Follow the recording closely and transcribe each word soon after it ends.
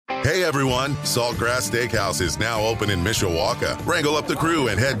Hey everyone, Saltgrass Steakhouse is now open in Mishawaka. Wrangle up the crew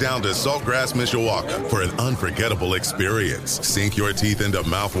and head down to Saltgrass Mishawaka for an unforgettable experience. Sink your teeth into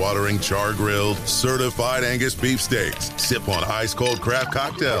mouth-watering char-grilled, certified Angus beef steaks. Sip on ice-cold craft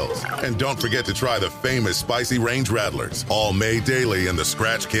cocktails. And don't forget to try the famous spicy range rattlers, all made daily in the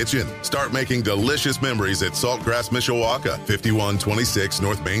Scratch Kitchen. Start making delicious memories at Saltgrass Mishawaka, 5126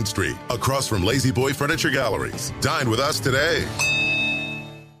 North Main Street, across from Lazy Boy Furniture Galleries. Dine with us today.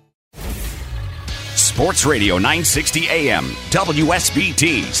 Sports Radio 960 AM,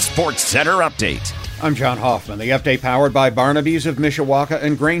 WSBT Sports Center Update. I'm John Hoffman. The update powered by Barnaby's of Mishawaka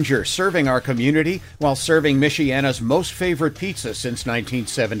and Granger, serving our community while serving Michiana's most favorite pizza since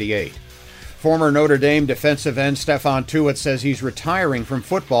 1978. Former Notre Dame defensive end Stephon Tuitt says he's retiring from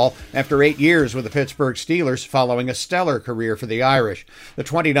football after 8 years with the Pittsburgh Steelers following a stellar career for the Irish. The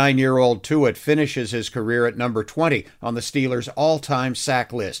 29-year-old Tuitt finishes his career at number 20 on the Steelers' all-time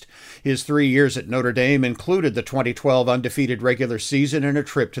sack list. His 3 years at Notre Dame included the 2012 undefeated regular season and a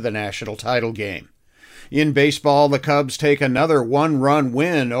trip to the national title game. In baseball, the Cubs take another one-run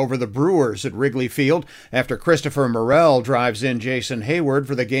win over the Brewers at Wrigley Field after Christopher Morel drives in Jason Hayward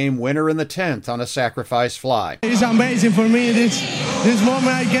for the game winner in the 10th on a sacrifice fly. It's amazing for me. This moment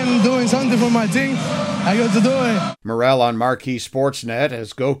I can do something for my team. I got to do it. Morel on Marquee Sportsnet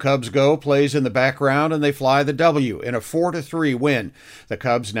as Go Cubs Go plays in the background and they fly the W in a 4-3 win. The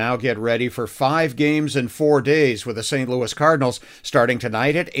Cubs now get ready for 5 games in 4 days with the St. Louis Cardinals starting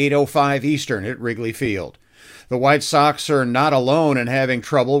tonight at 8:05 Eastern at Wrigley Field. The White Sox are not alone in having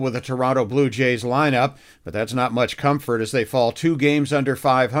trouble with the Toronto Blue Jays lineup, but that's not much comfort as they fall 2 games under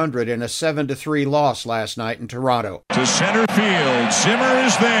 500 in a 7-3 loss last night in Toronto. To center field, Zimmer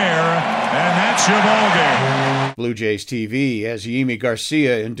is there, and that's your ball game. Blue Jays TV as Yimi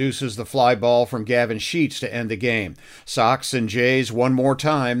Garcia induces the fly ball from Gavin Sheets to end the game. Sox and Jays one more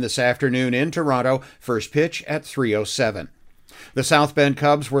time this afternoon in Toronto, first pitch at 3:07. The South Bend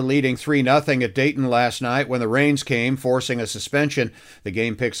Cubs were leading 3-0 at Dayton last night when the rains came, forcing a suspension. The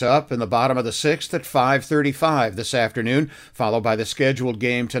game picks up in the bottom of the 6th at 5:35 this afternoon, followed by the scheduled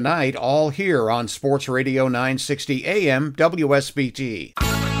game tonight, all here on Sports Radio 960 AM WSBT.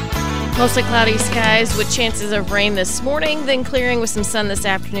 Mostly cloudy skies with chances of rain this morning, then clearing with some sun this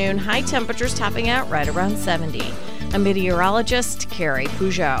afternoon. High temperatures topping out right around 70. I'm meteorologist Carrie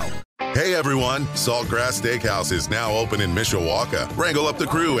Peugeot. Hey everyone, Saltgrass Steakhouse is now open in Mishawaka. Wrangle up the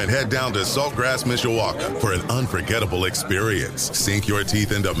crew and head down to Saltgrass Mishawaka for an unforgettable experience. Sink your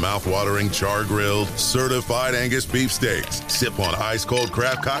teeth into mouth-watering char-grilled, certified Angus beef steaks. Sip on ice-cold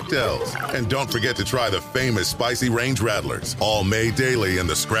craft cocktails. And don't forget to try the famous spicy range rattlers, all made daily in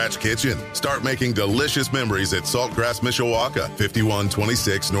the Scratch Kitchen. Start making delicious memories at Saltgrass Mishawaka,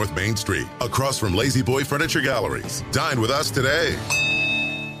 5126 North Main Street, across from Lazy Boy Furniture Galleries. Dine with us today.